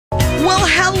Well,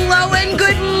 hello and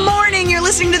good morning. You're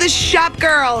listening to the Shop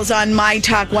Girls on My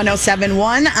Talk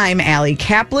 107.1. I'm Allie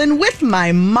Kaplan with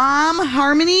my mom,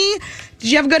 Harmony.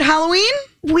 Did you have a good Halloween?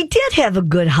 We did have a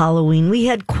good Halloween. We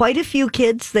had quite a few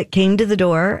kids that came to the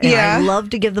door, and I love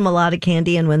to give them a lot of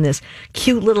candy. And when this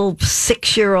cute little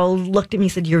 6-year-old looked at me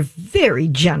and said, "You're very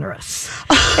generous,"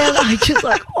 and I just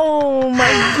like, oh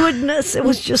my goodness, it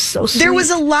was just so sweet. There was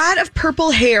a lot of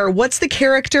purple hair. What's the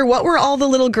character? What were all the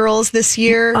little girls this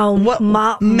year? Oh, what?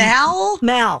 Mal?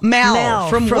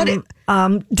 From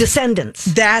what? Descendants.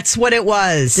 That's what it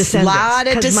was. Descendants. A lot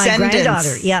of Descendants. My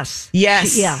granddaughter, yes.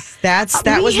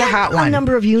 That was the hot one. A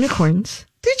number of unicorns.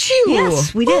 Did you?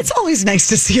 Yes, we did. It's always nice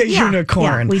to see a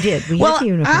unicorn. Yeah, we did. We well, had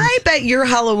unicorns. I bet your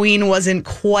Halloween wasn't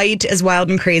quite as wild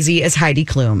and crazy as Heidi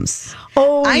Klum's.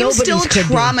 Oh, I'm still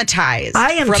traumatized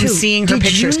from seeing her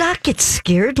pictures. Did you not get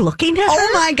scared looking at her?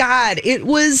 Oh my God. It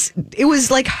was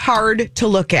like hard to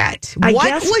look at.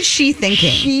 What was she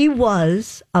thinking? She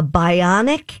was a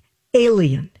bionic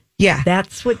alien. Yeah.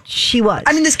 That's what she was.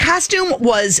 I mean, this costume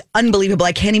was unbelievable.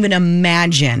 I can't even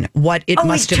imagine what it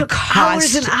must have cost.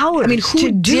 Hours and hours. I mean,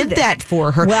 who did that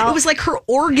for her? Well, it was like her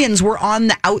organs were on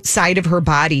the outside of her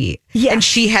body. Yes. And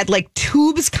she had like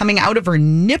tubes coming out of her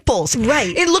nipples.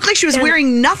 Right. It looked like she was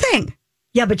wearing nothing.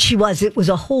 Yeah, but she was. It was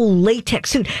a whole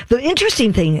latex suit. The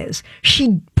interesting thing is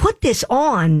she put this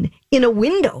on in a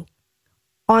window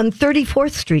on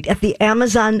 34th Street at the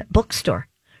Amazon bookstore.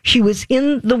 She was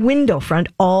in the window front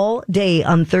all day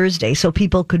on Thursday so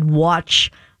people could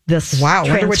watch this Wow, I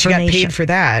wonder what she got paid for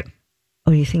that.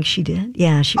 Oh, you think she did?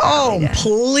 Yeah, she probably did.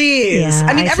 Please. Yeah,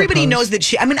 I mean, everybody knows that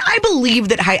I believe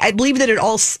that it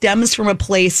all stems from a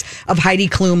place of Heidi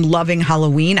Klum loving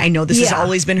Halloween. I know this has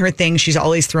always been her thing. She's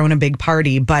always thrown a big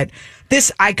party, but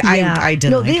this, I didn't like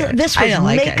it. This was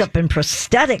makeup and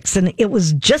prosthetics, and it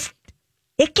was just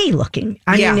icky looking.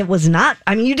 I mean, it was not.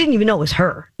 I mean, you didn't even know it was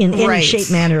her in any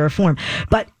shape, manner, or form.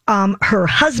 But her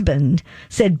husband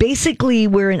said, basically,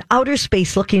 we're in outer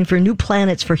space looking for new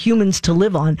planets for humans to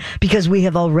live on because we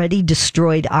have already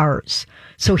destroyed ours.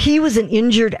 So he was an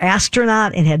injured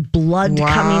astronaut and had blood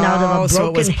coming out of a broken so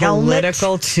it was helmet.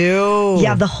 Political too.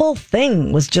 Yeah, the whole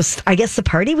thing was just. I guess the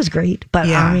party was great, but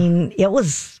I mean, it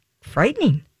was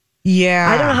frightening.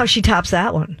 Yeah, I don't know how she tops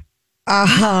that one.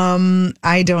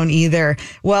 I don't either.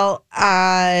 Well,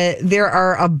 there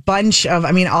are a bunch of,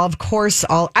 I mean, of course,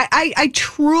 I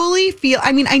truly feel,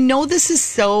 I mean, I know this is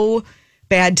so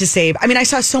bad to say. I mean, I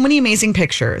saw so many amazing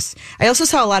pictures. I also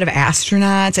saw a lot of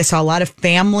astronauts. I saw a lot of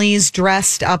families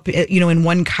dressed up, in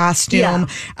one costume. Yeah.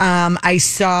 I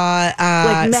saw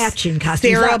like matching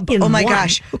costumes.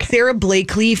 Sarah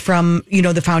Blakely from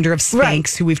the founder of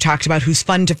Spanx, who we've talked about, who's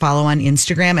fun to follow on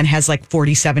Instagram and has like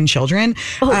 47 children.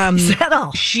 Is that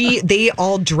all? They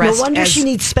all dressed. No wonder she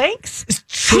needs Spanx.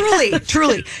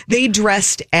 Truly, they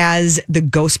dressed as the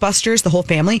Ghostbusters. The whole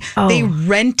family. Oh. They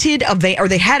rented a van, or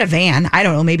they had a van. I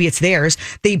don't know, maybe it's theirs.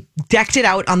 They decked it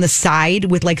out on the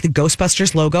side with like the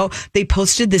Ghostbusters logo. They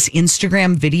posted this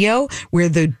Instagram video where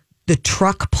the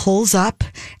truck pulls up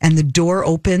and the door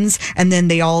opens and then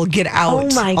they all get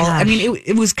out. Oh my gosh. I mean,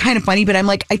 it was kind of funny, but I'm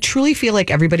like, I truly feel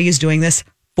like everybody is doing this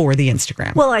for the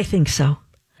Instagram. Well, I think so.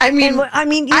 I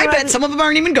bet some of them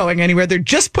aren't even going anywhere. They're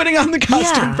just putting on the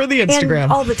costume for the Instagram.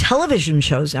 And all the television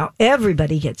shows now,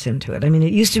 everybody gets into it. I mean,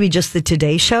 it used to be just the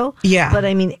Today Show. Yeah. But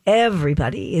I mean,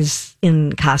 everybody is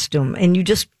in costume. And you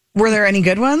just... Were there any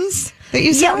good ones that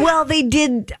you saw? Yeah, well, they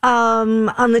did, on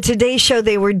the Today Show,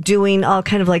 they were doing all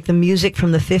kind of like the music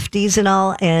from the 50s and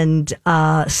all, and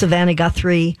Savannah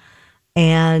Guthrie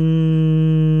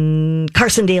and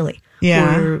Carson Daly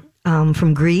were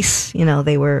from Greece.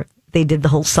 They did the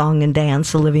whole song and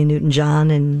dance, Olivia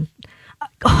Newton-John, and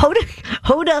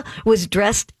Hoda was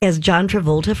dressed as John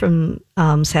Travolta from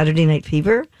Saturday Night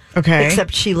Fever. Okay.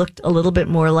 Except she looked a little bit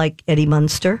more like Eddie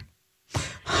Munster.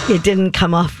 It didn't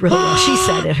come off really well. She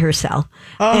said it herself.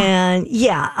 Oh. And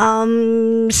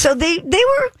so they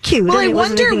were cute. Well, I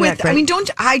wonder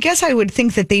I guess I would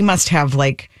think that they must have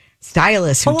like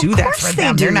stylists who do that for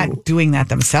them. They're not doing that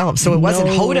themselves. So it wasn't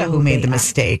Hoda who made the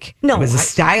mistake. No, it was a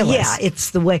stylist. Yeah, it's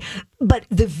the way. But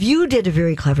The View did a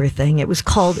very clever thing. It was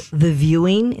called The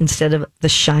Viewing instead of The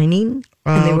Shining.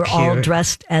 And they were all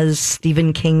dressed as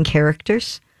Stephen King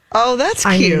characters. Oh, that's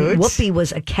cute. I mean, Whoopi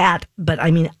was a cat, but I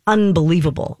mean,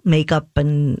 unbelievable makeup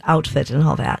and outfit and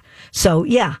all that. So,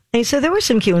 yeah. And so there were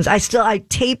some cute ones. I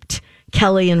taped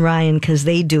Kelly and Ryan because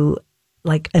they do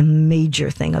like a major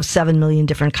thing of 7 million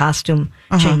different costume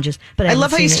changes. But I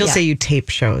love how you still say you tape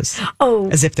shows. Oh,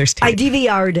 as if there's tape. I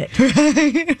DVR'd it.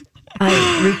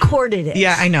 I recorded it.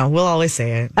 Yeah, I know. We'll always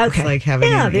say it. Okay. It's like having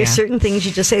there's certain things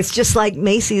you just say. It's just like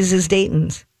Macy's is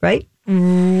Dayton's, right?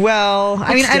 Well,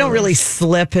 I mean, I don't really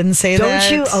slip and say that.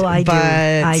 Don't you? Oh, I do.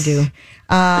 I do.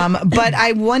 But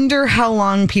I wonder how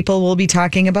long people will be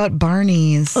talking about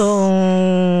Barney's.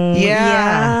 Oh,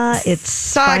 yeah. It's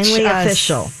such finally a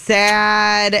official.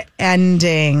 Sad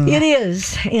ending. It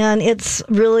is. And it's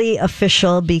really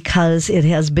official because it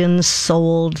has been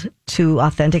sold to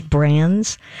authentic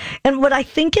brands. And what I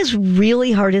think is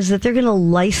really hard is that they're going to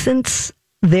license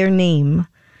their name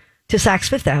to Saks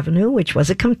Fifth Avenue, which was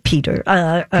a competitor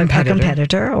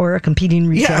or a competing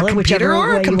retailer, whichever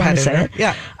way you want to say it.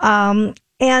 Yeah.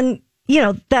 And,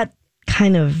 that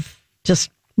kind of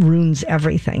just ruins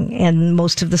everything. And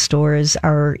most of the stores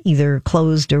are either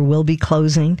closed or will be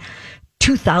closing.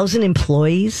 2,000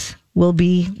 employees will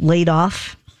be laid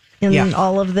off in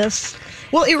all of this.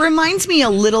 Well, it reminds me a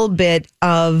little bit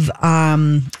of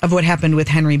what happened with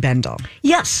Henry Bendel.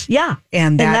 Yes, yeah.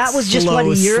 And that was just,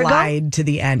 a year slide ago? To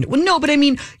the end. Well, no, but I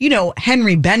mean,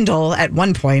 Henry Bendel at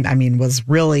one point, was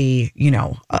really,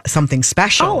 something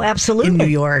special. Oh, absolutely. In New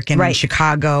York and in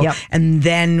Chicago. Yep. And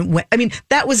then,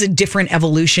 that was a different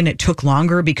evolution. It took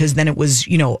longer because then it was,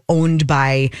 owned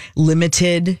by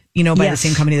Limited, by the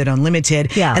same company that owned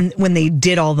Limited. Yeah. And when they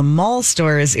did all the mall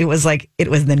stores, it was like, it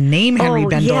was the name Henry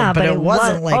Bendel, but it wasn't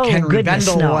like Henry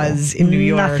Bendel was in New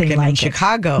York and in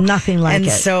Chicago. Nothing like it.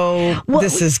 And so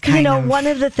this is kind of... one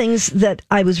of the things that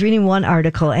I was reading one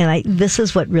article, and this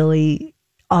is what really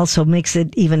also makes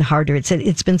it even harder. It said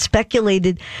it's been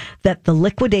speculated that the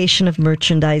liquidation of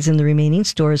merchandise in the remaining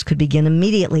stores could begin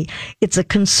immediately. It's a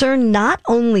concern not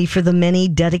only for the many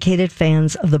dedicated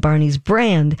fans of the Barney's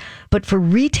brand, but for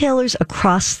retailers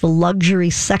across the luxury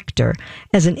sector,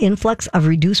 as an influx of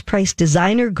reduced price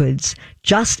designer goods,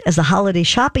 just as the holiday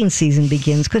shopping season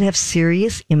begins, could have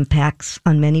serious impacts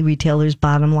on many retailers'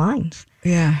 bottom lines.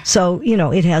 Yeah. So,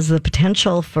 it has the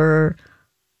potential for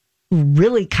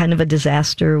really kind of a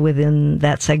disaster within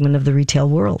that segment of the retail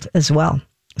world as well.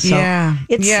 So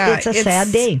it's a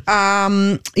sad day. I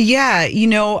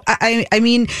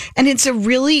mean, and it's a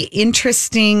really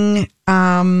interesting,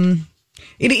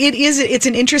 it's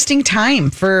an interesting time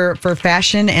for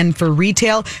fashion and for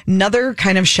retail. Another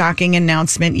kind of shocking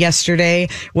announcement yesterday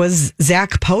was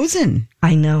Zac Posen.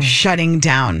 I know. Shutting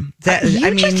down.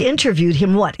 You just interviewed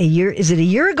him, a year? Is it a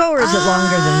year ago or is it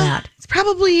longer than that? It's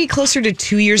probably closer to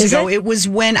 2 years ago. It was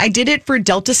when I did it for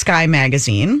Delta Sky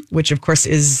magazine, which of course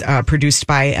is produced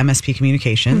by MSP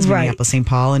Communications, Minneapolis St.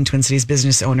 Paul, and Twin Cities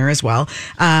business owner as well.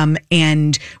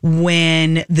 And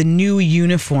when the new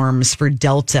uniforms for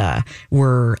Delta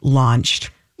were launched,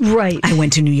 I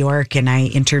went to New York and I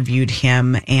interviewed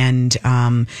him. And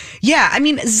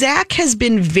Zac has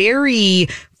been very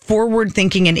forward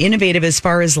thinking and innovative as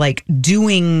far as like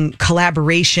doing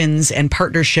collaborations and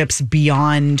partnerships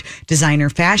beyond designer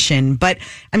fashion. But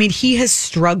he has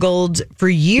struggled for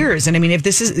years. And if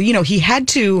this is, he had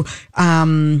to,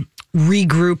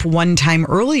 regroup one time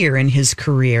earlier in his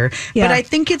career. Yeah. But I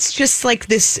think it's just like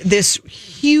this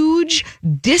huge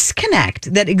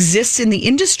disconnect that exists in the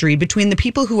industry between the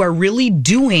people who are really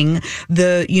doing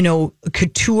the,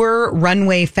 couture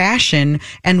runway fashion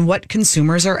and what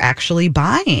consumers are actually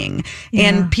buying. Yeah.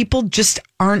 And people just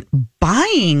aren't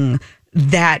buying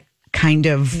that kind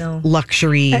of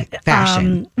luxury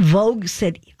fashion. Vogue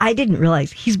said, I didn't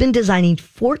realize he's been designing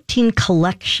 14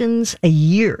 collections a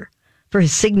year for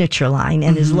his signature line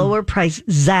and his lower price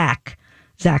Zac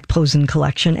Posen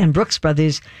collection and Brooks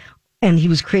Brothers, and he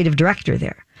was creative director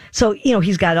there. So,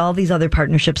 he's got all these other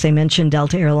partnerships. They mentioned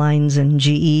Delta Airlines and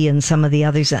GE and some of the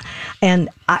others. And,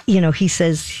 he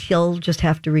says he'll just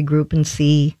have to regroup and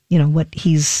see, what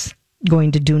he's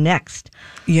going to do next.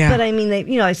 Yeah. But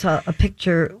I saw a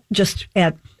picture just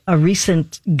at a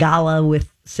recent gala with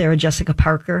Sarah Jessica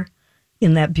Parker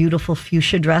in that beautiful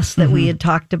fuchsia dress that we had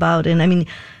talked about. And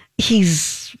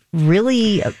he's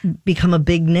really become a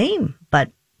big name,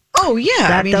 but oh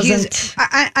yeah,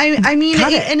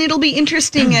 and it'll be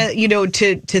interesting,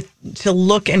 to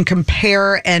look and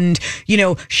compare, and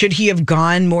should he have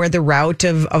gone more the route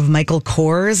of Michael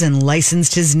Kors and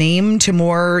licensed his name to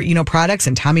more products,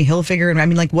 and Tommy Hilfiger,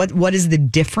 and what is the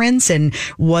difference, and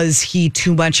was he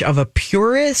too much of a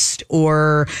purist,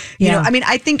 or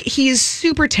I think he's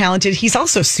super talented. He's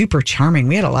also super charming.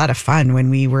 We had a lot of fun when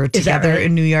we were together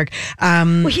in New York.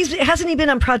 Hasn't he been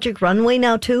on Project Runway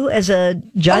now too as a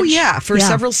judge? Oh yeah, for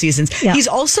several seasons. Yeah. He's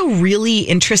also really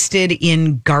interested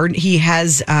in garden. He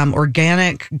has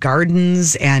organic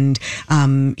gardens, and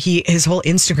his whole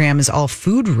Instagram is all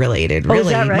food related. Really, is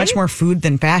that right? Much more food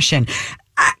than fashion.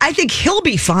 I think he'll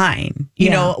be fine,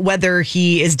 whether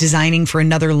he is designing for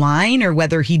another line or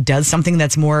whether he does something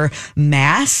that's more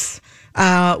mass.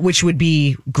 which would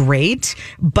be great.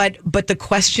 But the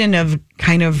question of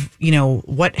kind of,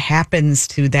 what happens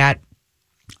to that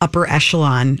upper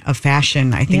echelon of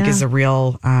fashion, I think is a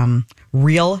real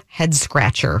head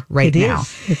scratcher right now.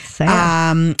 It's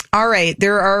sad. All right.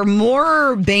 There are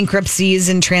more bankruptcies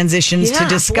and transitions to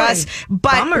discuss,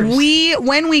 but Bummers.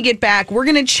 when we get back, we're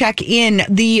going to check in.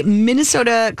 The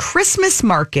Minnesota Christmas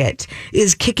market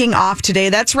is kicking off today.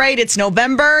 That's right. It's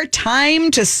November.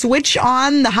 Time to switch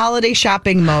on the holiday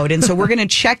shopping mode. And so we're going to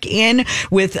check in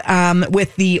with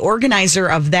the organizer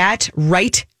of that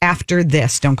right after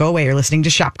this. Don't go away. You're listening to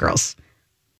Shop Girls.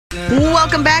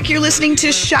 Welcome back. You're listening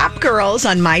to Shop Girls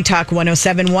on My Talk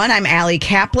 107.1. I'm Allie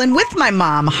Kaplan with my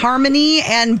mom, Harmony.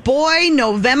 And boy,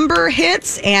 November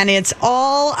hits and it's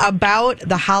all about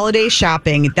the holiday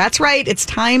shopping. That's right. It's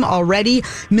time already.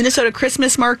 Minnesota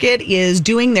Christmas Market is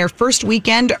doing their first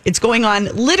weekend. It's going on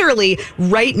literally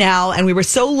right now. And we were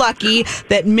so lucky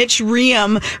that Mitch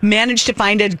Reaume managed to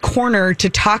find a corner to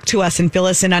talk to us and fill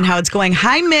us in on how it's going.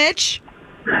 Hi, Mitch.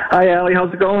 Hi, Allie.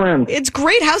 How's it going? It's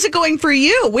great. How's it going for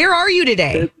you? Where are you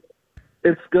today?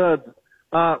 It's good.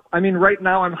 Right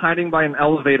now I'm hiding by an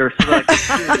elevator so that I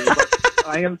can see you. But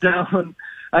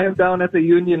I am down at the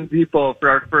Union Depot for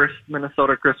our first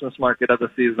Minnesota Christmas market of the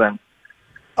season.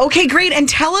 Okay, great. And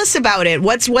tell us about it.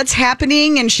 What's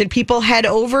happening? And should people head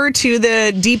over to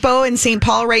the depot in St.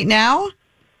 Paul right now?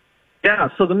 Yeah.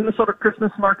 So the Minnesota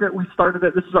Christmas market, we started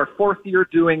it. This is our fourth year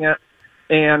doing it.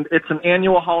 And it's an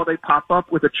annual holiday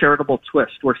pop-up with a charitable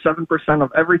twist where 7%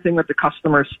 of everything that the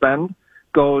customers spend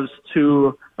goes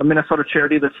to a Minnesota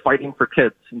charity that's fighting for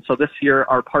kids. And so this year,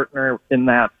 our partner in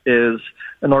that is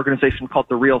an organization called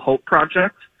the Real Hope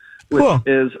Project, which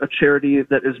is a charity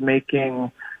that is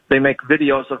they make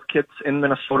videos of kids in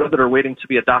Minnesota that are waiting to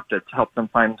be adopted to help them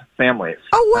find families.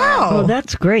 Oh, wow.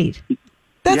 That's great.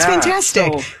 That's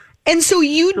fantastic. And so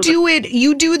you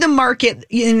do the market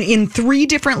in 3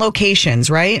 different locations,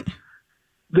 right?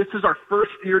 This is our first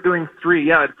year doing 3.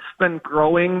 Yeah, it's been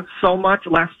growing so much.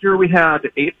 Last year we had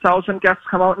 8,000 guests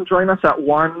come out and join us at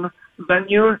one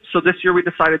venue. So this year we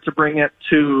decided to bring it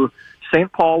to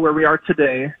St. Paul where we are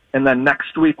today. And then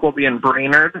next week we'll be in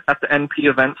Brainerd at the NP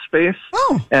event space.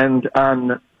 Oh. And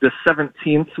on the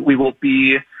 17th we will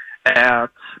be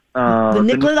at the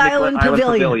Nicollet Island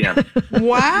Pavilion.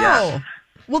 Wow. Yes.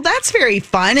 Well, that's very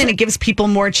fun, and it gives people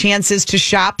more chances to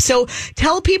shop. So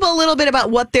tell people a little bit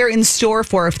about what they're in store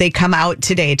for if they come out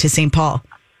today to St. Paul.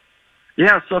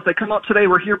 Yeah, so if they come out today,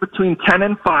 we're here between 10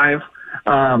 and 5,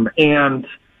 and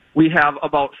we have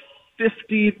about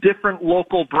 50 different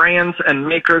local brands and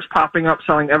makers popping up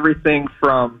selling everything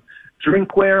from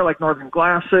drinkware like Northern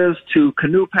Glasses to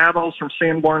canoe paddles from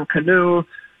Sanborn Canoe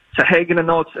to Hagen and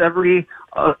Oates. Every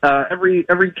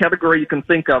category you can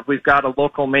think of, we've got a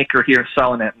local maker here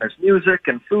selling it. And there's music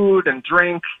and food and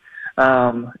drink,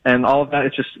 and all of that.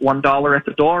 It's just $1 at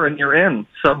the door and you're in.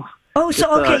 So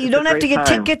you don't have to get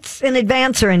tickets in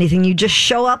advance or anything. You just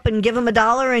show up and give them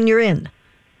 $1 and you're in.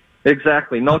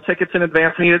 Exactly. No tickets in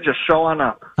advance needed. Just show on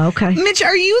up. Okay. Mitch,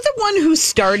 are you the one who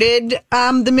started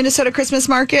the Minnesota Christmas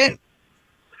Market?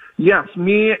 Yes,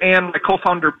 me and my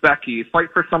co-founder, Becky. Fight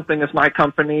for Something is my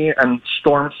company, and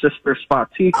Storm Sister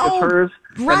Spatique is hers.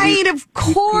 Right, of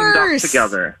course.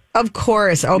 Together. Of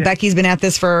course. Oh, yeah. Becky's been at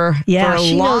this for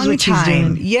a long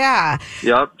time. Yeah.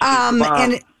 Yep.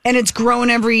 And it's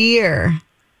grown every year.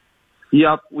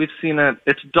 Yep, we've seen it.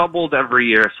 It's doubled every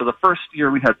year. So the first year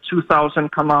we had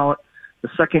 2,000 come out. The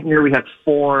second year we had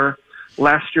 4.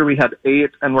 Last year we had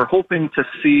 8, and we're hoping to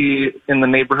see in the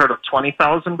neighborhood of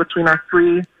 20,000 between our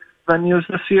 3 venues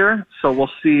this year. So we'll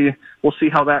see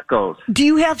how that goes. Do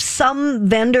you have some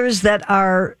vendors that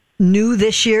are new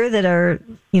this year that are,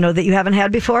 that you haven't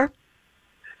had before?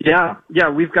 Yeah,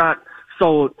 we've got,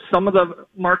 so some of the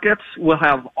markets will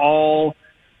have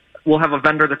a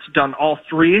vendor that's done all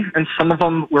 3, and some of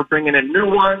them we're bringing in new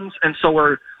ones, and so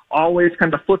we're always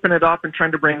kind of flipping it up and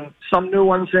trying to bring some new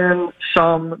ones in,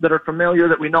 some that are familiar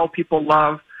that we know people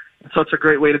love. And so it's a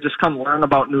great way to just come learn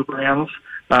about new brands.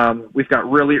 We've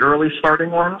got really early starting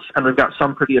ones, and we've got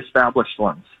some pretty established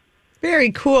ones.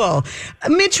 Very cool.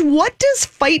 Mitch, what does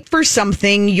Fight for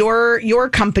Something, your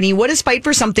company, what does Fight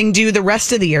for Something do the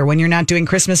rest of the year when you're not doing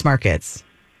Christmas markets?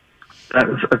 That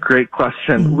is a great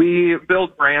question. We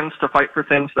build brands to fight for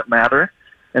things that matter.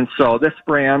 And so this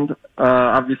brand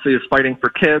obviously is fighting for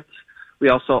kids. We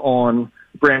also own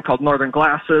a brand called Northern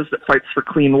Glasses that fights for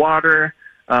clean water.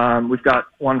 We've got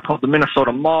one called the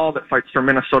Minnesota Mall that fights for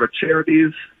Minnesota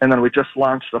charities. And then we just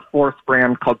launched a 4th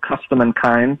brand called Custom and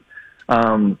Kind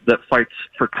that fights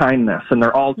for kindness. And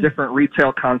they're all different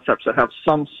retail concepts that have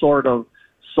some sort of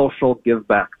social give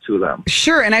back to them.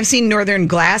 Sure. And I've seen Northern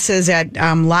Glasses at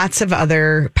lots of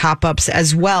other pop-ups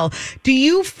as well. Do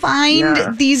you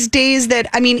find these days that,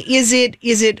 I mean, is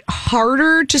it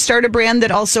harder to start a brand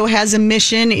that also has a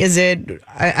mission? Is it,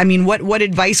 I mean, what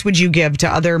advice would you give to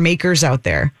other makers out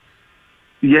there?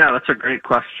 Yeah, that's a great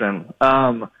question.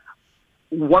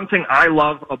 One thing I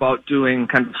love about doing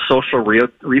kind of social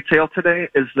retail today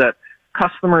is that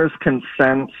customers can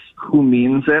sense who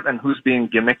means it and who's being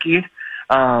gimmicky.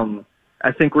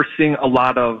 I think we're seeing a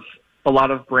lot of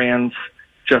brands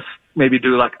just maybe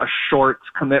do like a short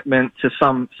commitment to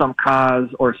some cause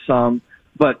or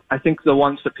but I think the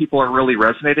ones that people are really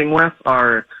resonating with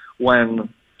are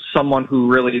when someone who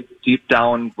really deep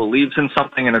down believes in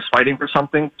something and is fighting for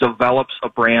something develops a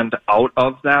brand out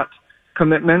of that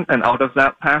commitment and out of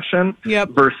that passion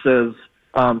versus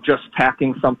just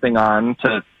tacking something on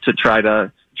to try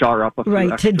to jar up a few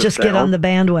extra to just sales. get on the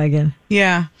bandwagon.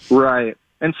 Yeah. Right.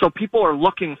 And so people are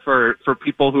looking for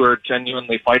people who are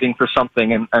genuinely fighting for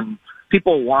something, and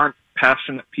people want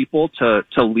passionate people to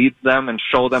lead them and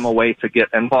show them a way to get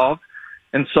involved.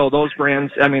 And so those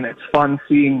brands, I mean, it's fun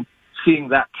seeing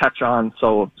that catch on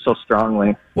so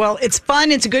strongly. Well, it's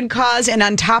fun. It's a good cause. And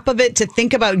on top of it, to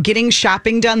think about getting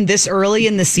shopping done this early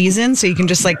in the season so you can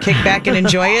just like kick back and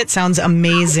enjoy it sounds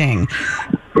amazing.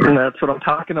 And that's what I'm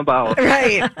talking about.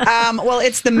 Right. Well,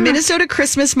 it's the Minnesota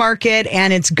Christmas Market,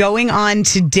 and it's going on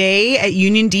today at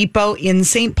Union Depot in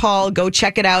St. Paul. Go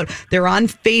check it out. They're on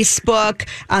Facebook.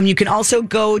 You can also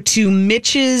go to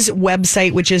Mitch's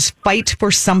website, which is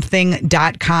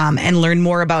fightforsomething.com, and learn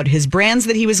more about his brands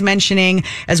that he was mentioning,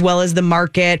 as well as the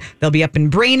market. They'll be up in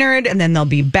Brainerd, and then they'll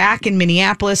be back in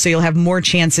Minneapolis, so you'll have more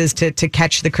chances to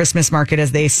catch the Christmas market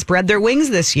as they spread their wings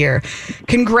this year.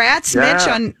 Congrats,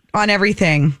 Mitch, on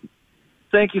everything.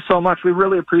 Thank you so much. We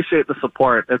really appreciate the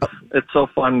support. It's so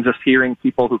fun just hearing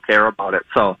people who care about it.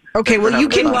 So okay, well you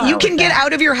can get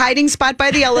out of your hiding spot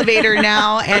by the elevator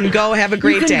now and go have a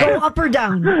great day. You can go up or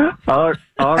down.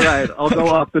 All right, I'll go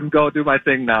up and go do my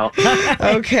thing now.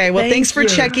 Okay, well thanks for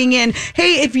checking in.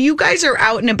 Hey, if you guys are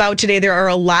out and about today, there are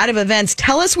a lot of events.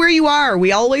 Tell us where you are.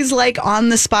 We always like on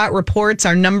the spot reports.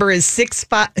 Our number is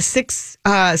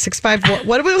 651.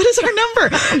 What is our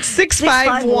number?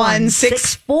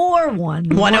 651-641.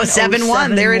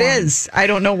 1071. There it is. I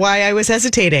don't know why I was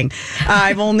hesitating.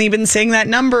 I've only been saying that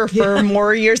number for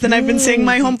more years than I've been saying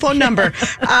my home phone number.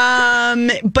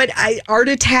 But Art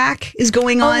Attack is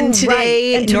going on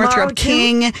today. Right. Northrop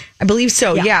King. I believe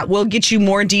so. Yeah. We'll get you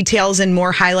more details and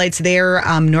more highlights there.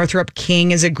 Northrop King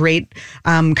is a great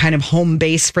kind of home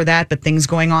base for that, but things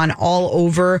going on all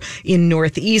over in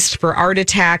Northeast for Art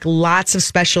Attack. Lots of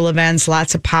special events,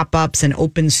 lots of pop-ups and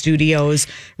open studios.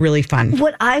 Really fun.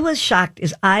 What I was shocked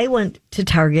is I went to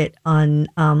Target on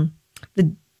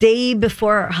the day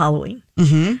before Halloween,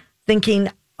 thinking,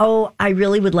 oh, I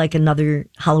really would like another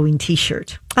Halloween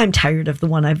T-shirt. I'm tired of the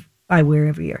one I wear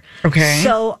every year. Okay.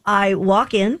 So I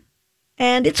walk in,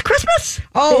 and it's Christmas.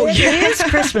 Oh, it is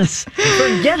Christmas.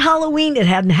 Forget Halloween. It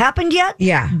hadn't happened yet.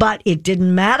 Yeah. But it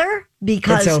didn't matter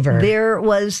because there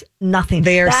was nothing.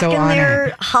 They are Back so in on their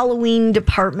it. Halloween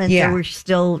department, there were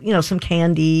still, some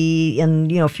candy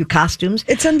and, a few costumes.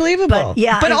 It's unbelievable.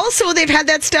 But also they've had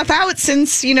that stuff out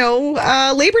since,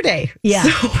 Labor Day. Yeah,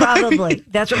 so. Probably.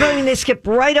 That's what I mean. They skip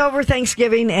right over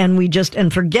Thanksgiving and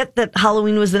and forget that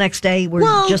Halloween was the next day. We're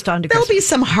just on to Christmas. There'll be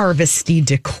some harvesty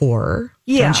decor.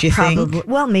 Yeah, don't you probably. think?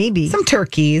 Well, maybe. Some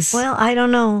turkeys. Well, I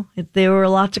don't know. There were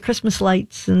lots of Christmas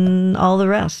lights and all the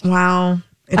rest. Wow.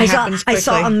 I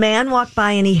saw a man walk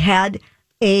by and he had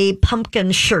a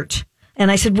pumpkin shirt.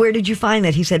 And I said, where did you find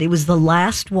that? He said, it was the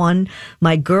last one.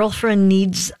 My girlfriend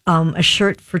needs a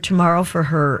shirt for tomorrow for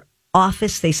her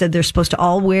office. They said they're supposed to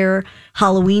all wear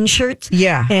Halloween shirts.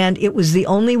 Yeah. And it was the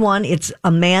only one. It's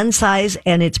a man size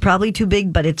and it's probably too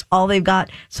big, but it's all they've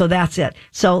got. So that's it.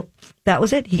 So that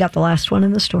was it. He got the last one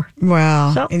in the store.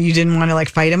 Wow. So, and you didn't want to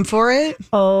fight him for it?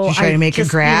 Oh, did you try to make a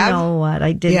grab? You know what?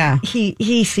 I did. Yeah.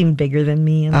 He seemed bigger than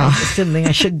me and I just didn't think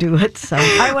I should do it. So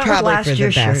I went with last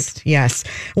year's shirt. Yes.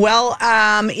 Well,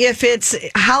 if it's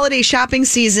holiday shopping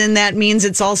season, that means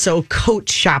it's also coat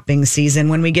shopping season.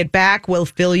 When we get back, we'll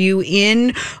fill you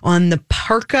in on the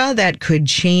parka that could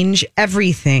change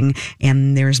everything.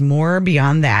 And there's more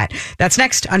beyond that. That's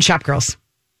next on Shop Girls.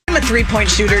 I'm a 3-point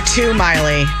shooter too,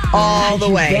 Miley. All the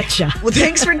way. Betcha. Well,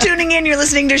 thanks for tuning in. You're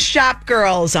listening to Shop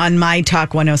Girls on My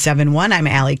Talk 1071. I'm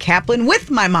Allie Kaplan with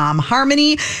my mom,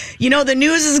 Harmony. You know, the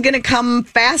news is going to come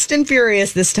fast and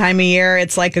furious this time of year.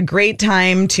 It's like a great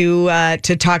time to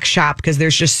talk shop because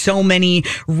there's just so many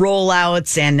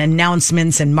rollouts and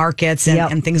announcements and markets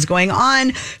and things going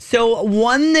on. So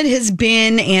one that has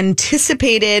been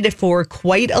anticipated for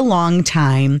quite a long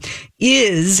time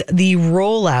is the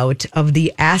rollout of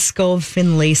the Askov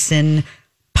Finlayson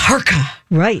Parka.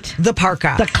 Right. The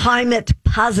Parka. The climate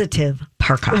positive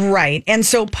Parka. Right. And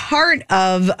so part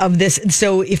of this,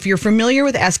 so if you're familiar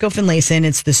with Askov Finlayson,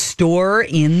 it's the store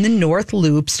in the North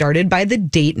Loop started by the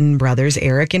Dayton brothers,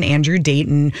 Eric and Andrew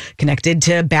Dayton, connected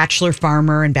to Bachelor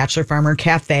Farmer and Bachelor Farmer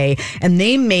Cafe. And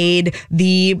they made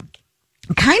the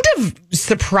kind of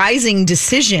surprising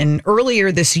decision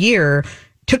earlier this year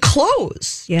to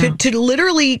close, to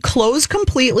literally close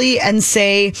completely and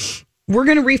say, we're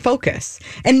going to refocus.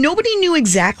 And nobody knew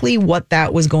exactly what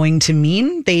that was going to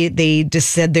mean. They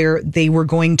just said they were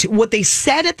going to, what they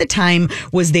said at the time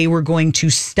was they were going to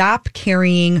stop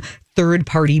carrying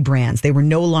third-party brands. They were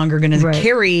no longer going to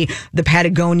carry the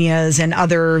Patagonias and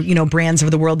other, brands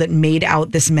of the world that made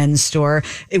out this men's store.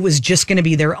 It was just going to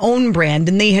be their own brand.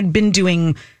 And they had been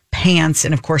doing pants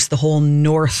and, of course, the whole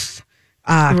North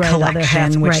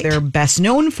collection, which they're best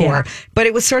known for. Yeah. But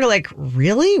it was sort of like,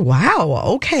 really? Wow.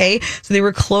 Okay. So they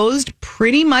were closed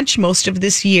pretty much most of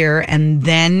this year and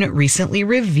then recently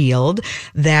revealed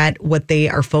that what they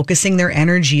are focusing their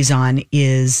energies on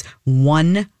is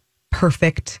one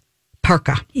perfect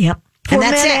parka. Yep. For and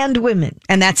that's men it. And women.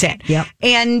 And that's it. Yep.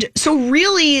 And so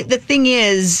really the thing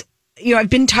is, I've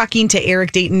been talking to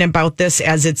Eric Dayton about this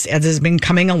as it's been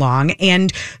coming along,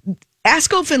 and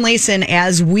Askov Finlayson,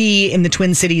 as we in the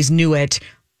Twin Cities knew it,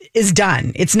 is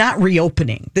done. It's not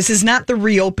reopening. This is not the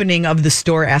reopening of the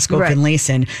store Askov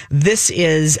Finlayson. This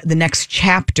is the next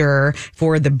chapter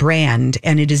for the brand,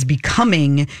 and it is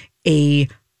becoming a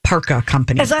parka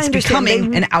company. As I understand,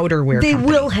 becoming an outerwear company. They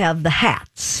will have the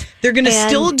hats. They're going to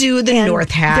still do the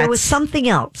North hats. There was something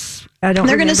else. They're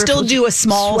going to still do a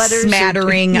small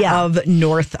smattering of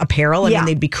North apparel. I mean,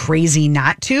 they'd be crazy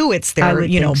not to. It's their,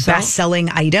 best-selling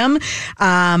item.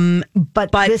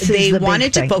 But they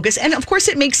wanted to focus. And of course,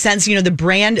 it makes sense. The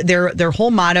brand, their whole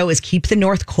motto is keep the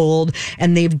North cold.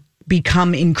 And they've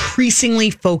become increasingly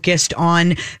focused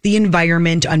on the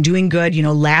environment, on doing good.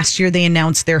 Last year they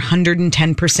announced their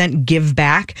 110% give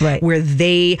back, where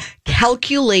they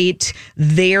calculate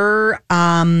their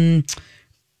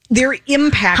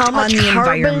impact on the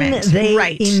environment.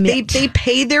 They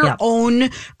pay their own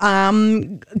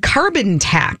carbon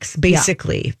tax,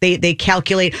 basically. They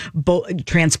calculate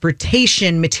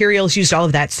transportation, materials used, all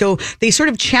of that. So they sort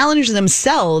of challenge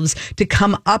themselves to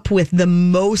come up with the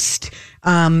most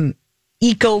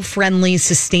eco-friendly,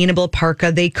 sustainable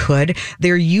parka they could.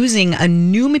 They're using a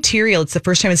new material. It's the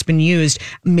first time it's been used,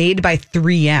 made by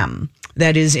 3M.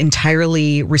 That is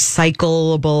entirely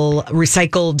recycled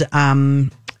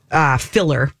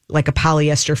filler, like a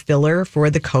polyester filler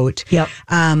for the coat. Yep.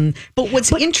 But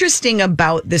what's interesting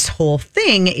about this whole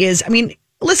thing is,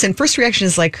 listen, first reaction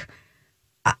is like,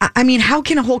 how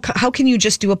can you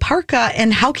just do a parka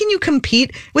and how can you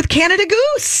compete with Canada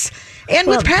Goose and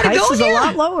with Patagonia? Price is a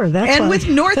lot lower. With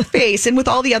North Face and with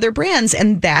all the other brands.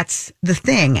 And that's the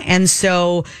thing. And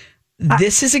so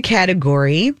this is a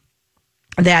category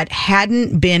that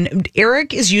hadn't been,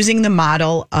 Eric is using the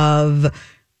model of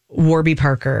Warby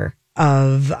Parker,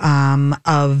 of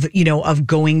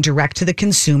going direct to the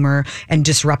consumer and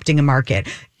disrupting a market.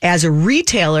 As a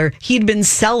retailer, he'd been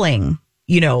selling,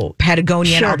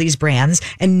 Patagonia and all these brands,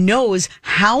 and knows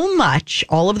how much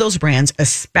all of those brands,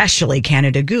 especially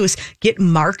Canada Goose, get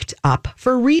marked up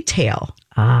for retail.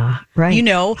 Right.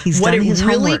 What it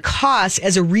really costs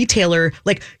as a retailer.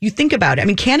 Like, you think about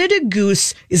it. Canada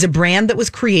Goose is a brand that was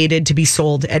created to be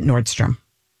sold at Nordstrom.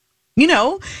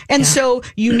 So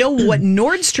what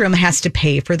Nordstrom has to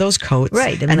pay for those coats.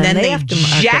 Right. And then they have to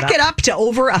jack it up to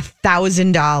over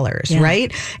 $1,000.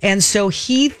 Right. And so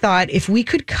he thought if we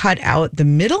could cut out the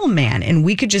middleman and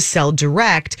we could just sell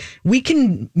direct, we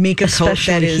can make a coat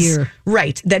that is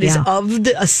is of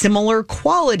a similar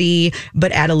quality,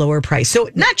 but at a lower price. So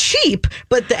not cheap,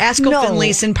 but the Askov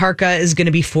Finlayson parka is going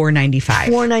to be $4.95.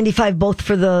 $4.95, both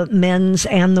for the men's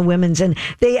and the women's. And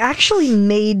they actually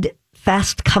made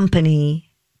Fast Company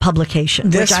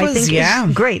publication, which I think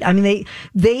is great.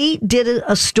 They did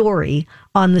a story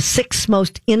on the 6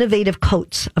 most innovative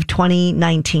coats of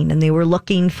 2019, and they were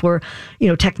looking for,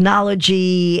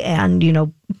 technology and,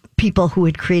 people who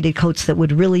had created coats that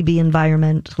would really be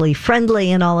environmentally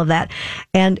friendly and all of that.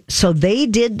 And so they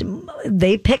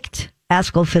picked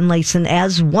Asko Finlayson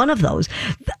as one of those.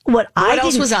 What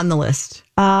else was on the list?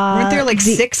 Weren't there like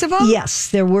 6 of them?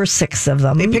 Yes, there were 6 of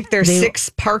them. They picked their 6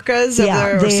 parkas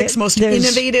or 6 most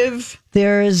innovative.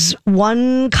 There's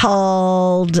one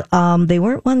called, they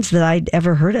weren't ones that I'd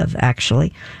ever heard of,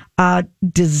 actually.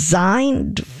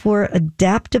 Designed for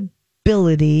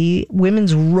adaptability,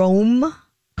 women's Reaume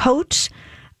coat.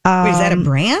 Wait, is that a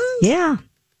brand? Yeah.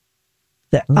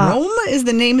 Reaume is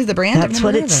the name of the brand? That's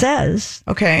what it says.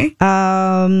 Okay.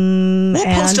 We'll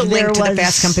post a link to the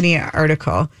Fast Company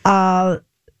article.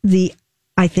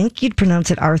 I think you'd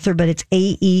pronounce it Arthur, but it's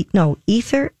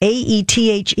Ether,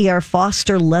 Aether,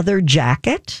 Foster leather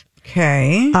jacket.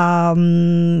 Okay.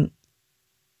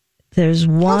 There's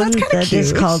one that cute.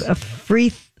 is called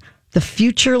the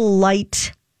Future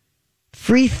Light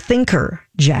Free Thinker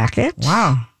jacket.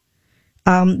 Wow.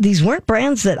 These weren't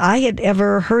brands that I had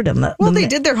ever heard of. Well, they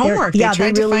did their homework.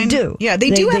 They really do. Yeah, they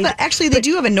do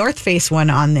have a North Face one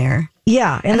on there.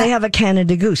 Yeah, and they have a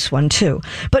Canada Goose one too.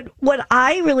 But what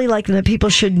I really like and that people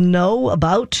should know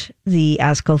about the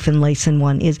Asko Finlayson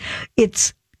one is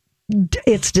it's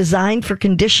designed for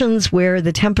conditions where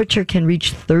the temperature can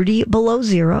reach 30 below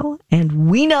zero, and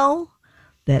we know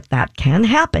that can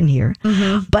happen here.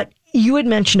 Mm-hmm. But you had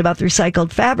mentioned about the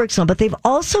recycled fabrics, but they've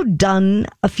also done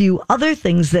a few other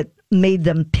things that made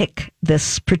them pick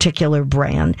this particular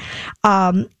brand.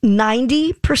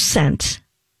 90%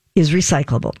 is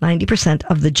recyclable, 90%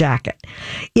 of the jacket.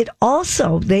 It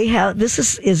also,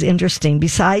 this is interesting,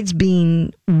 besides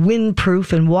being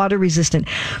windproof and water resistant,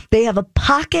 they have a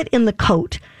pocket in the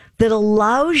coat that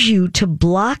allows you to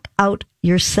block out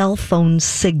your cell phone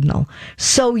signal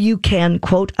so you can,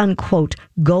 quote unquote,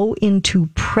 go into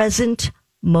present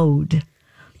mode.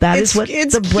 That is what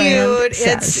the brand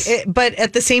says. But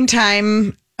at the same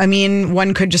time, I mean,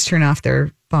 one could just turn off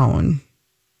their phone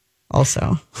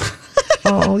also.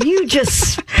 Oh, you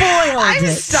just spoiled I'm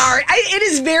sorry. It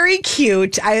is very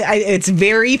cute. It's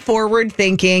very forward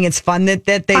thinking. It's fun that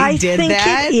they did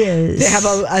that. It is. They have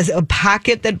a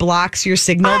pocket that blocks your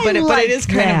signal, but it is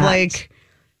kind of like,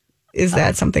 is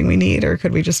that something we need, or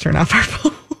could we just turn off our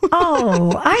phone?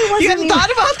 Oh, I wasn't. You hadn't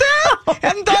thought about that?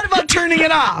 Hadn't thought about turning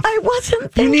it off? I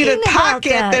wasn't thinking. You need a pocket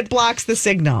that blocks the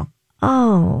signal.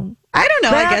 Oh. I don't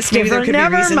know. I guess maybe there could be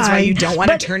reasons why you don't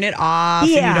want to turn it off,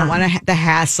 and you don't want the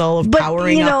hassle of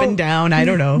powering up and down. I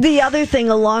don't know. The other thing,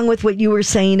 along with what you were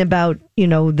saying about,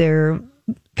 their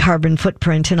carbon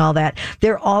footprint and all that,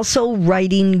 they're also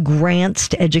writing grants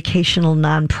to educational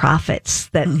nonprofits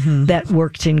that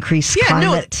work to increase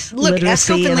climate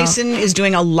literacy. Asko Finlayson is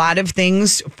doing a lot of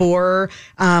things for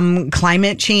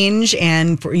climate change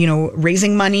and for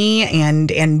raising money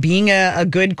and being a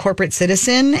good corporate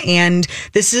citizen. And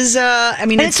this is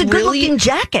it's a good looking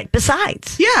jacket.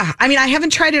 Besides, yeah, I mean, I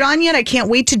haven't tried it on yet. I can't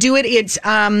wait to do it. It's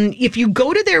if you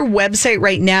go to their website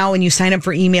right now and you sign up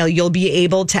for email, you'll be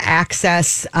able to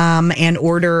access and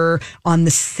order on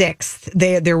the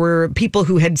 6th. There were people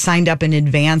who had signed up in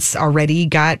advance already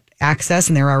got access,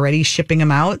 and they're already shipping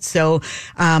them out. So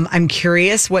I'm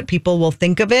curious what people will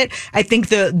think of it. I think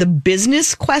the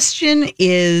business question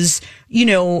is,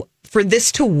 for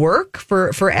this to work,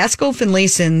 for Asko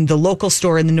Finlayson, the local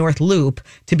store in the North Loop,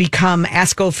 to become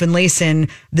Asko Finlayson,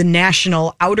 the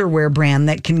national outerwear brand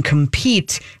that can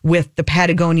compete with the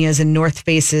Patagonias and North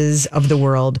Faces of the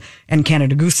world and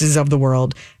Canada Gooses of the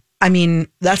world. I mean,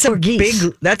 that's a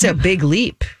big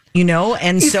leap.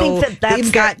 And so that's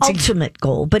they've got the ultimate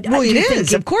goal. But it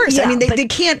is, of course. Yeah, I mean, they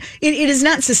can't. It is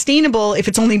not sustainable if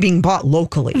it's only being bought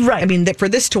locally. Right. I mean, for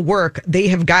this to work, they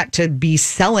have got to be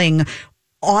selling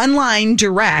online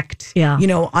direct,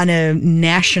 on a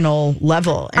national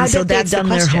level. And so that's done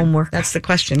the question. Their homework. That's the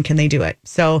question. Can they do it?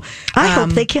 So I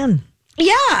hope they can.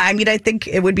 Yeah, I mean, I think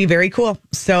it would be very cool.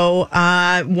 So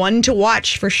one to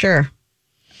watch for sure.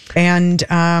 And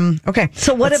okay.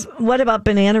 So what about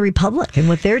Banana Republic and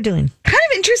what they're doing? Kind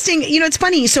of interesting. It's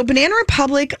funny. So Banana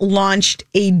Republic launched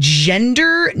a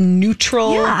gender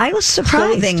neutral I was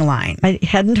surprised. Clothing line. I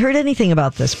hadn't heard anything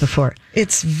about this before.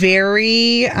 It's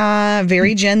very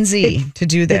very Gen Z to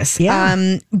do this.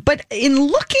 But in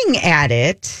looking at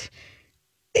it,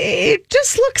 it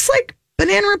just looks like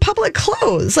Banana Republic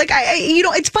clothes. Like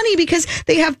it's funny because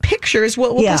they have pictures.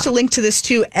 We'll post a link to this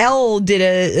too. Elle did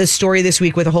a story this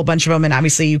week with a whole bunch of them, and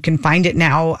obviously you can find it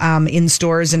now in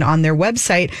stores and on their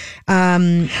website.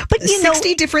 But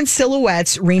 60 different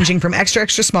silhouettes ranging from extra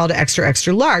extra small to extra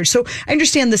extra large. So I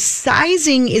understand the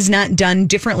sizing is not done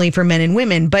differently for men and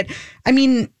women, but I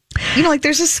mean, like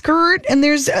there's a skirt and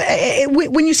there's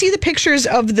when you see the pictures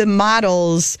of the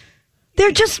models.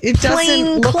 They're just it plain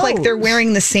doesn't look clothes. like they're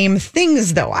wearing the same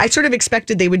things, though. I sort of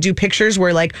expected they would do pictures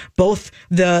where like both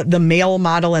the male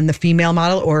model and the female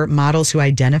model, or models who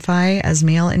identify as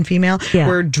male and female,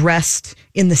 were dressed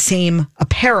in the same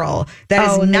apparel. That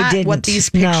is not what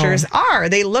these pictures are.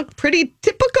 They look pretty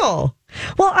typical.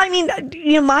 Well, I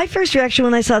mean, my first reaction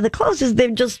when I saw the clothes is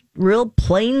they're just real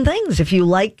plain things. If you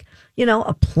like,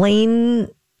 a plain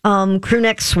crew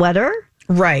neck sweater.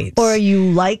 Right. Or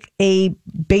you like a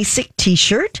basic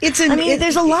T-shirt.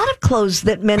 There's a lot of clothes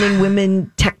that men and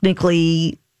women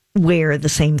technically wear the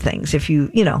same things. If you.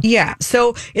 Yeah.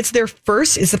 So it's the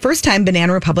first time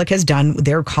Banana Republic has done.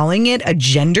 They're calling it a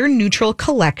gender neutral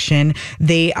collection.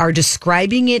 They are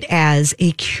describing it as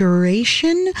a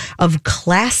curation of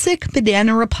classic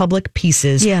Banana Republic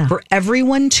pieces for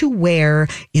everyone to wear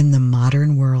in the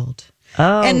modern world.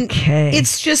 Okay. And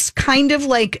it's just kind of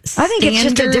like I think it's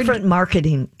just a different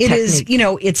marketing technique. Is,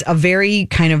 it's a very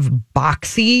kind of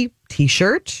boxy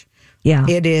T-shirt. Yeah.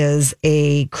 It is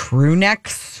a crew neck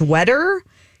sweater.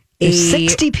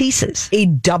 60 pieces. A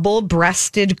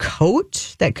double-breasted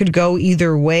coat that could go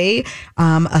either way.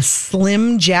 A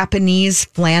slim Japanese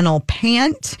flannel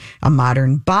pant. A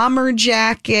modern bomber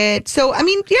jacket. So,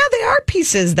 there are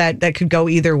pieces that could go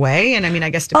either way. And, I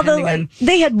guess depending on...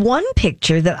 They had one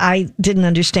picture that I didn't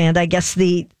understand. I guess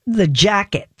the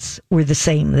jackets were the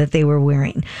same that they were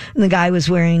wearing. And the guy was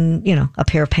wearing, a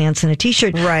pair of pants and a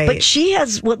T-shirt. Right. But she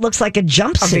has what looks like a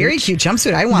jumpsuit. A very cute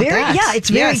jumpsuit. I want that. Yeah, it's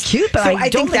very cute, but so I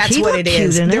don't think that's what it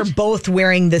is. They're both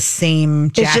wearing the same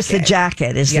jacket. It's just the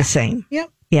jacket is the same. Yep.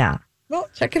 Yeah. Well,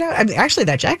 check it out. Actually,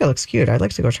 that jacket looks cute. I'd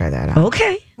like to go try that out.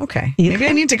 Okay. Maybe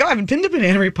I need to go. I haven't been to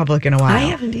Banana Republic in a while. I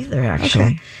haven't either, actually.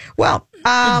 Okay. Well,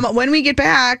 when we get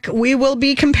back, we will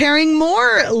be comparing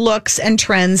more looks and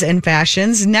trends and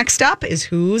fashions. Next up is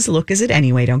Whose Look Is It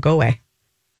Anyway? Don't go away.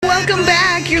 Welcome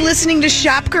back. You're listening to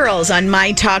Shop Girls on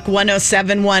My Talk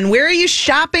 107.1. Where are you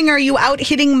shopping? Are you out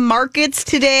hitting markets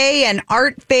today and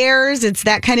art fairs? It's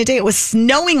that kind of day. It was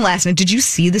snowing last night. Did you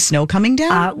see the snow coming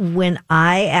down? When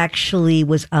I actually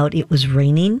was out, it was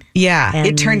raining. Yeah,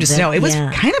 it turned to snow. It was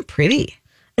kind of pretty.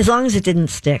 As long as it didn't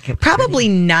stick. It Probably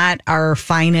not our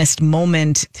finest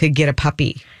moment to get a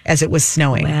puppy as it was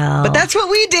snowing. Well, but that's what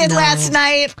we did last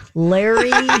night. Larry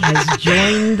has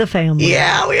joined the family.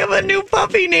 Yeah, we have a new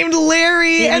puppy named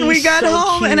Larry, and we got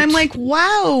home, cute. and I'm like,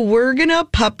 wow, we're going to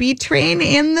puppy train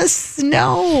in the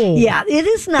snow. Yeah, it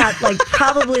is not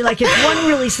probably if one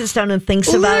really sits down and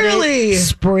thinks about it,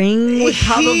 spring would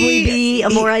probably be a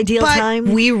more ideal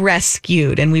time. We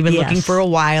rescued, and we've been looking for a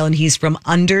while, and he's from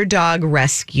Underdog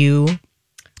Rescue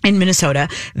in Minnesota.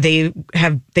 They've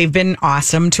been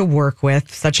awesome to work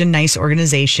with, such a nice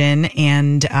organization.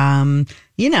 And,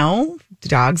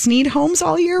 dogs need homes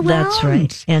all year round. That's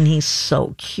right. And he's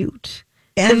so cute.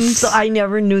 And so I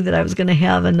never knew that I was going to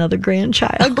have another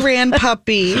grandchild. A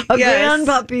grandpuppy.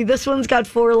 Grandpuppy. This one's got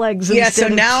 4 legs. Yeah, so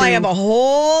now I have a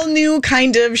whole new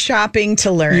kind of shopping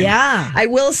to learn. Yeah. I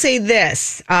will say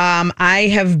this. I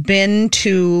have been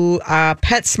to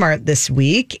PetSmart this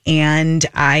week, and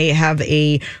I have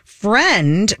a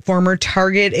friend, former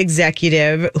Target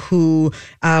executive, who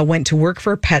went to work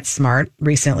for PetSmart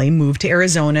recently, moved to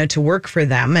Arizona to work for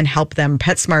them and help them.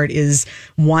 PetSmart is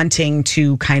wanting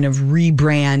to kind of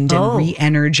rebrand and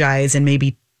re-energize and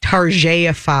maybe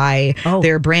Targetify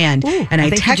their brand. Ooh, and I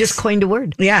think you just coined a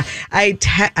word. Yeah. I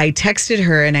texted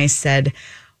her and I said,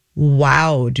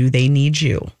 wow, do they need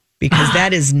you? Because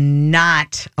that is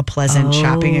not a pleasant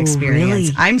shopping experience.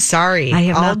 Really? I'm sorry. I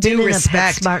have All not been due in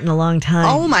respect. a PetSmart in a long time.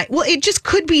 Oh my! Well, it just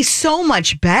could be so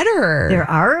much better. There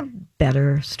are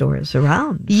better stores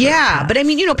around. Yeah, but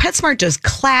PetSmart does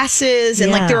classes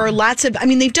and there are lots of.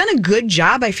 They've done a good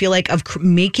job. I feel like of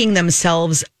making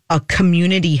themselves a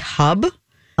community hub.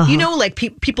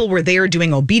 People were there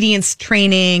doing obedience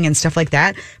training and stuff like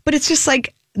that. But it's just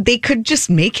they could just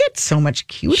make it so much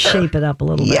cuter. Shape it up a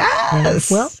little bit. Yes.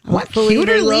 Yeah. Well, what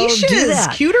cuter leashes,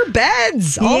 cuter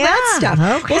beds, all that stuff.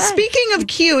 Okay. Well, speaking of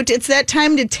cute, it's that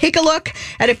time to take a look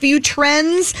at a few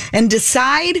trends and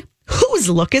decide whose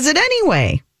look is it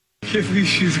anyway. I can't believe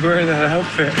she's wearing that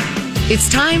outfit. It's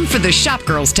time for the Shop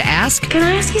Girls to ask, can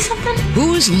I ask you something?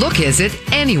 Whose look is it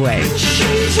anyway?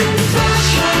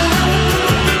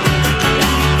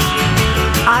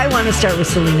 I want to start with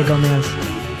Selena Gomez.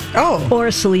 Oh.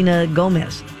 Or Selena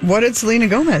Gomez. What did Selena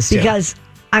Gomez do? Because,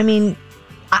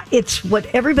 it's what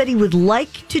everybody would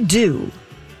like to do,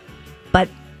 but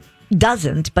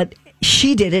doesn't. But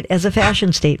she did it as a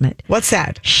fashion statement. What's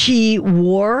that? She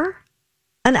wore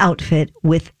an outfit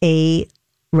with a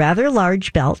rather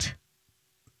large belt.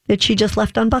 that she just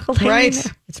left unbuckled hanging Right.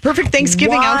 there? It's a perfect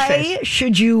Thanksgiving outfit. Why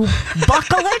should you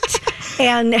buckle it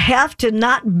and have to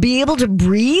not be able to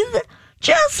breathe?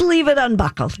 Just leave it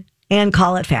unbuckled and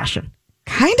call it fashion.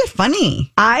 Kind of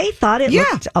funny. I thought it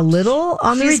looked a little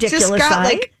on the ridiculous just got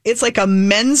side. It's like a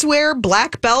menswear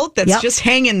black belt that's just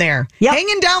hanging there. Yep.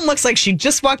 Hanging down looks like she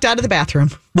just walked out of the bathroom.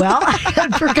 Well,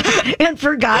 and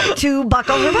forgot to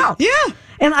buckle her belt. Yeah.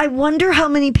 And I wonder how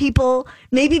many people,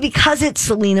 maybe because it's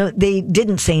Selena, they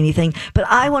didn't say anything. But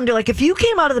I wonder, like, if you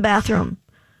came out of the bathroom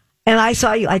and I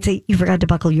saw you, I'd say, you forgot to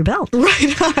buckle your belt.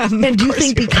 Right on. And do you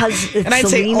think because it's and I'd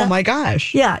Selena, say, oh my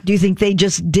gosh. Yeah. Do you think they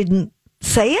just didn't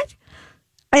say it?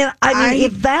 And I mean,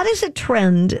 if that is a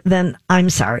trend, then I'm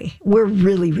sorry. We're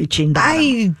really reaching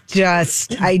bottom.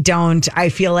 I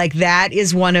feel like that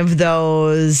is one of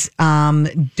those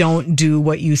don't do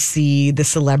what you see the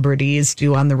celebrities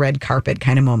do on the red carpet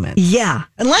kind of moments. Yeah.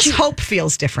 Unless Hope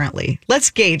feels differently. Let's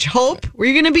gauge. Hope, were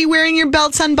you going to be wearing your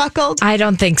belts unbuckled? I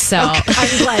don't think so. Okay.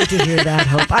 I'm glad to hear that,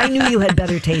 Hope. I knew you had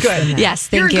better taste than that. Yes,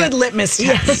 thank You're you. a good litmus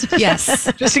test. Yes.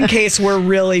 Just in case we're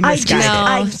really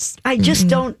misguided. I just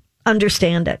don't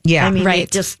understand it. Yeah, I mean,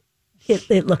 right.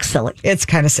 it looks silly. It's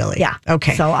kind of silly. Yeah.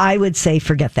 Okay. So I would say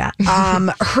forget that.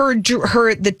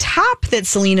 The top that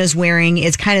Selena's wearing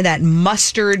is kind of that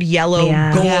mustard yellow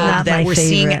gold not that my we're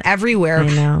seeing favorite. everywhere. I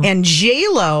know. And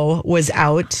J-Lo was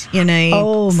out in a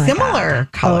similar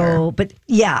color. Oh, but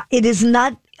yeah, it is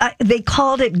not. They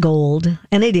called it gold,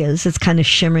 and it is. It's kind of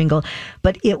shimmering gold,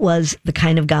 but it was the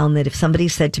kind of gown that if somebody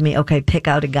said to me, "Okay, pick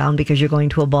out a gown because you're going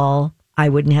to a ball," I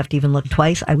wouldn't have to even look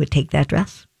twice. I would take that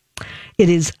dress. It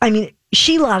is, I mean,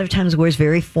 she a lot of times wears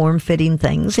very form-fitting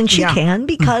things, and she can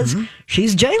because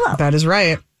she's J-Lo. That is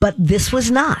right. But this was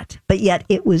not. But yet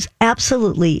it was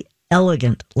absolutely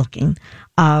elegant looking.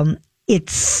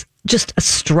 It's just a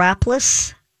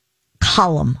strapless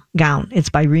column gown. It's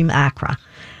by Reem Acra.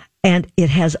 And it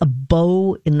has a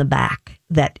bow in the back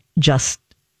that just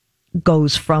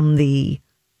goes from the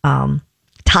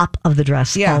top of the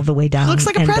dress all the way down. Looks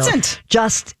like a present.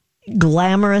 Just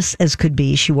glamorous as could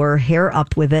be. She wore her hair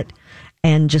up with it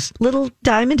and just little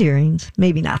diamond earrings,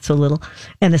 maybe not so little,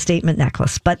 and a statement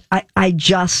necklace. But I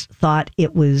just thought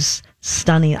it was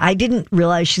stunning. I didn't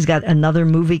realize she's got another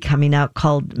movie coming out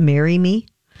called Marry Me.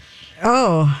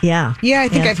 Oh. Yeah. Yeah, I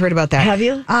think I've heard about that. Have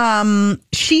you?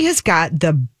 She has got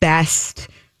the best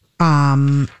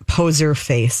poser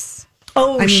face.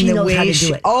 Oh, I mean, she the knows way how to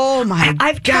do it. Oh my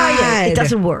I've God. tried it. It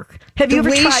doesn't work. Have you ever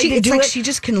tried to it's do like it? she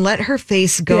just can let her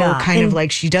face go kind of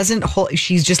like she doesn't hold,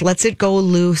 she just lets it go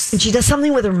loose. And she does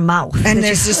something with her mouth. And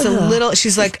there's just a little,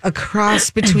 she's like a cross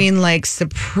between like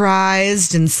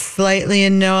surprised and slightly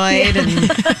annoyed.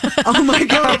 And oh my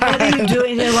God. What are you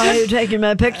doing here? Why are you taking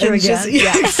my picture And again? just-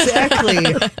 exactly.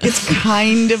 It's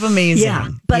kind of amazing. Yeah.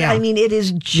 But I mean, it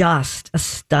is just a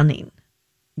stunning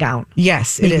gown.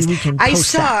 Yes, it Maybe is. we can I post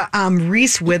saw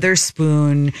Reese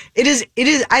Witherspoon. It is.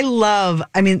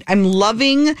 I'm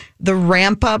loving the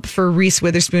ramp up for Reese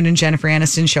Witherspoon and Jennifer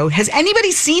Aniston show. Has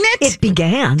anybody seen it? It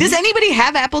began. Does anybody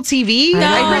have Apple TV?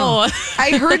 No.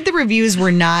 I heard the reviews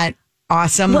were not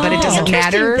awesome, but it doesn't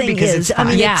matter because it's fun.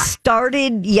 I mean, it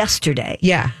started yesterday.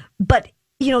 Yeah. But,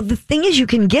 you know, the thing is you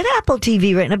can get Apple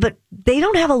TV right now, but they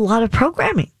don't have a lot of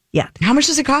programming yet. How much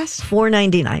does it cost?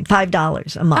 $4.99,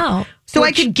 $5 a month. Oh. So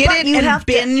I could get it and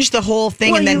binge the whole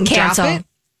thing and then drop it?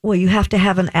 Well, you have to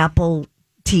have an Apple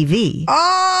TV.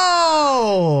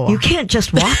 Oh. You can't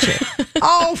just watch it.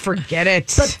 Oh, forget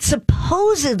it. But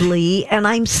supposedly, and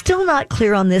I'm still not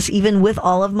clear on this, even with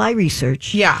all of my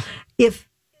research. Yeah.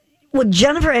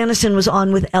 Jennifer Aniston was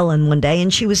on with Ellen one day,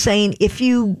 and she was saying if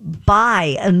you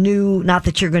buy a new, not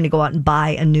that you're going to go out and buy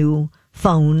a new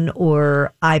phone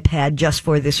or iPad just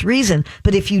for this reason,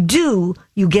 but if you do,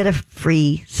 you get a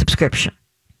free subscription.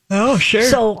 Oh, sure.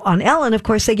 So on Ellen, of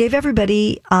course, they gave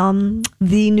everybody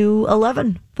the new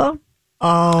 11 phone.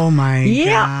 Oh my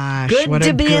Yeah. gosh. Good what to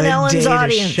a be good in Ellen's day to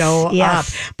audience. show Yes.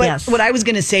 up. But what I was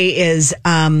going to say is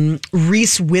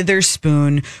Reese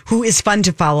Witherspoon, who is fun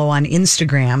to follow on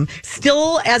Instagram,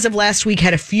 still, as of last week,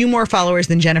 had a few more followers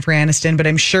than Jennifer Aniston, but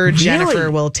I'm sure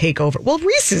Jennifer will take over. Well,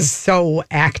 Reese is so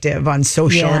active on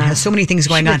social and has so many things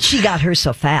going on. But she got her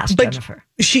so fast, Jennifer.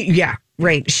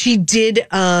 Right. She did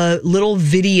a little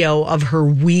video of her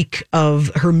week of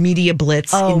her media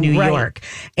blitz in New York.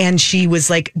 And she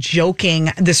was like joking.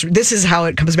 This is how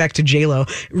it comes back to J-Lo.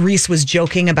 Reese was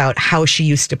joking about how she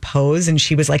used to pose. And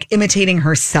she was like imitating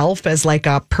herself as like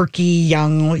a perky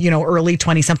young, early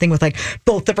 20-something with like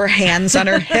both of her hands on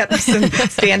her hips and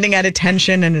standing at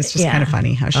attention. And it's just kind of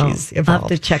funny how she's evolved. I'll have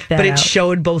to check that out. But it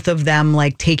showed both of them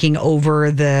like taking over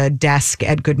the desk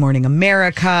at Good Morning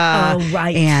America. Oh,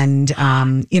 right. And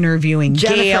interviewing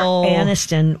Jennifer Gail.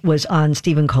 Aniston was on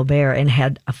Stephen Colbert and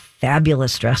had a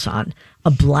fabulous dress on,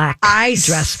 a black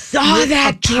dress. Saw with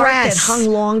that a part dress. that hung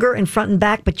longer in front and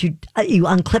back, but you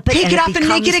unclip it, Take it off and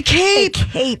make it a cape.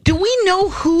 Do we know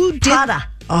who did? Prada.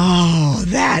 Oh,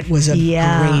 that was a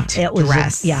great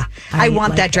dress. I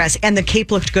want that dress. And the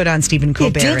cape looked good on Stephen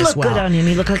Colbert as well. It did look good on him.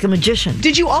 He looked like a magician.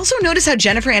 Did you also notice how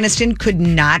Jennifer Aniston could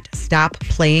not stop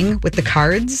playing with the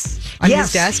cards on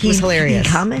his desk? It was hilarious.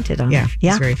 He commented on it. Yeah,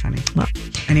 it's very funny. Well,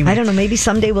 anyway. I don't know. Maybe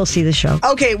someday we'll see the show.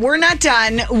 Okay, we're not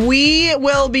done. We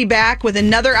will be back with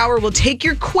another hour. We'll take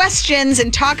your questions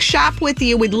and talk shop with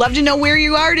you. We'd love to know where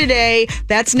you are today.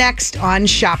 That's next on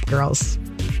Shop Girls.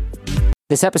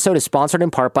 This episode is sponsored in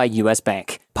part by U.S.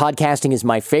 Bank. Podcasting is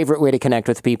my favorite way to connect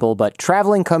with people, but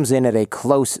traveling comes in at a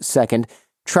close second.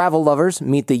 Travel lovers,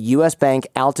 meet the U.S. Bank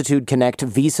Altitude Connect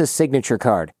Visa Signature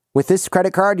Card. With this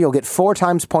credit card, you'll get 4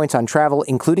 times points on travel,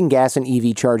 including gas and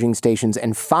EV charging stations,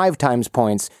 and 5 times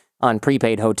points on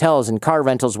prepaid hotels and car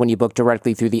rentals when you book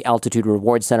directly through the Altitude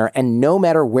Reward Center. And no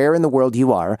matter where in the world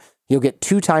you are, you'll get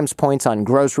 2 times points on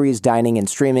groceries, dining, and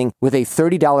streaming with a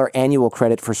 $30 annual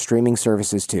credit for streaming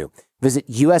services too. Visit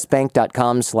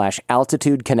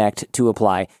usbank.com/altitudeconnect to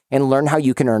apply and learn how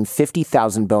you can earn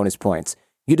 50,000 bonus points.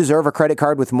 You deserve a credit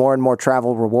card with more and more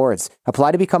travel rewards.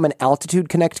 Apply to become an Altitude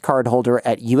Connect card holder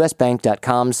at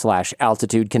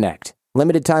usbank.com/altitudeconnect.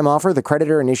 Limited time offer. The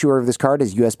creditor and issuer of this card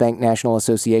is U.S. Bank National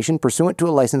Association, pursuant to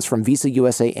a license from Visa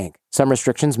USA, Inc. Some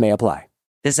restrictions may apply.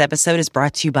 This episode is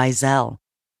brought to you by Zelle.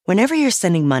 Whenever you're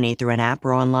sending money through an app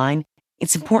or online,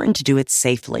 it's important to do it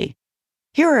safely.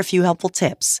 Here are a few helpful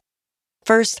tips.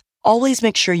 First, always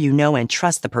make sure you know and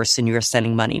trust the person you are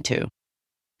sending money to.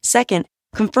 Second,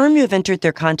 confirm you have entered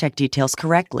their contact details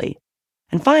correctly.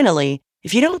 And finally,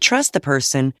 if you don't trust the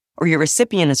person or your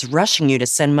recipient is rushing you to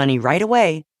send money right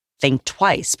away, think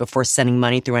twice before sending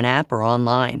money through an app or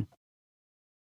online.